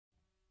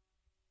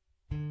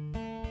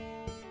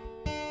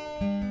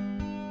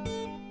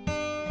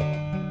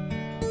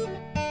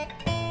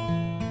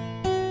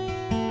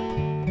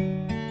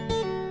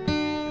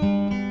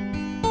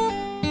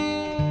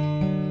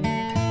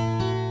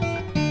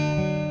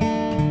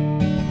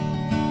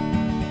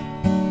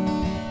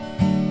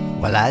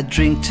Well, I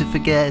drink to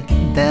forget,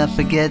 then I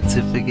forget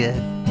to forget.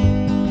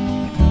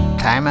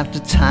 Time after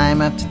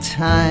time after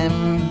time,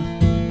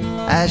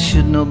 I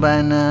should know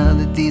by now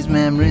that these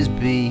memories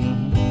be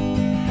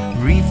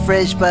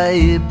refreshed by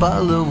a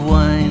bottle of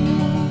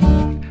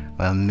wine.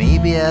 Well,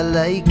 maybe I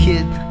like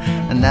it,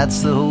 and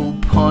that's the whole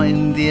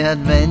point. The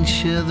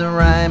adventure, the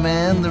rhyme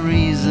and the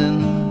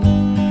reason.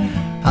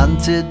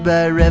 Hunted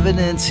by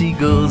revenant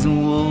seagulls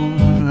and wolves,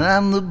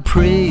 I'm the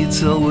prey,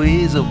 it's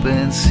always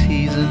open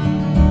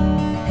season.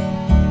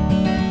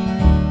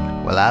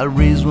 Well, I'll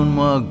raise one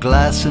more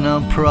glass and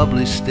I'll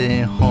probably stay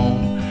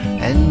home,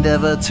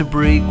 endeavor to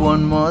break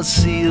one more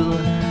seal.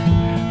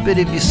 But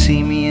if you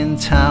see me in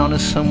town or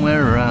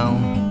somewhere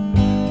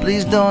around,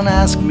 please don't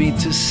ask me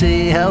to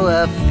say how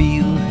I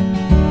feel.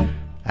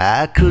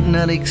 I could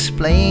not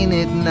explain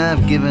it and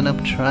I've given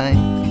up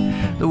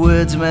trying. The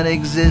words might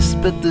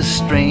exist but they're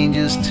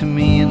strangers to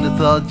me, and the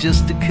thought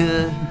just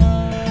occurred,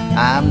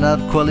 I'm not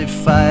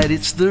qualified,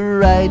 it's the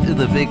right of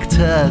the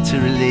victor to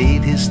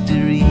relate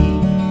history.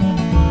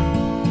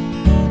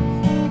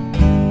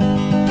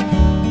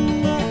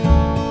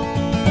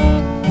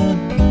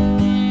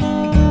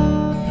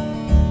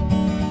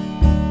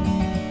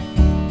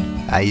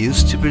 I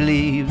used to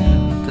believe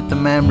that the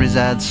memories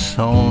I'd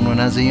sown when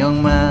I was a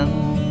young man,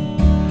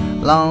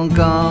 long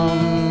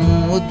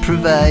gone, would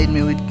provide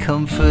me with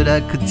comfort I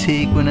could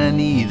take when I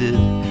needed.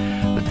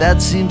 But that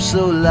seems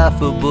so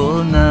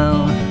laughable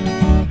now.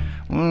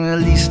 Well, at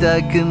least I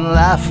can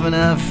laugh when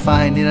I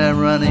find it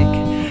ironic.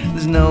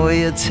 There's no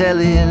way of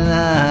telling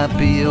how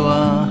happy you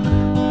are.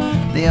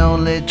 The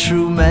only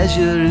true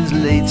measure is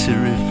later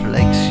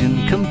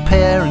reflection,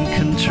 compare and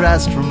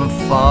contrast from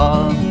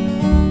afar.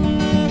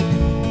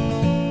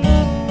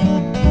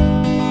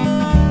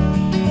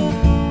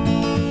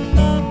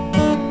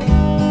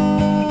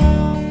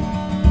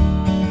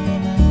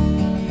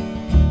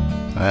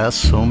 Well,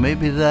 so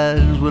maybe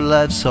that's what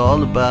life's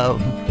all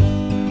about.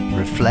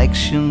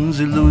 Reflections,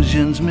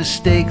 illusions,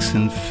 mistakes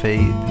and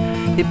fate.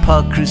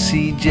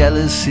 Hypocrisy,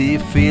 jealousy,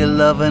 fear,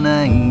 love and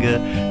anger.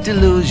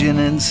 Delusion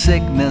and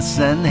sickness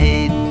and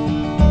hate.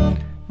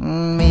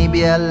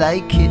 Maybe I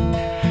like it,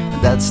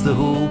 that's the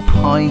whole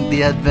point.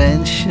 The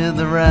adventure,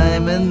 the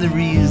rhyme and the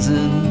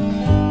reason.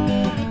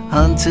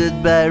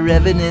 Hunted by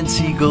revenant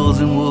seagulls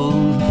and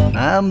wolves,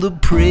 I'm the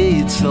prey,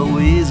 it's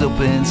always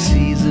open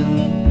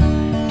season.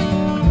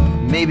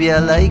 Maybe I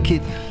like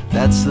it,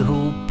 that's the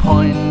whole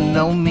point.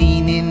 No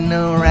meaning,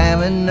 no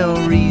rhyme and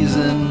no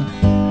reason.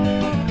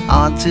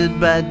 Haunted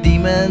by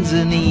demons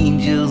and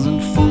angels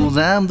and fools,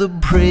 I'm the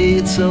prey,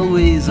 it's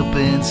always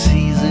open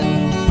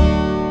season.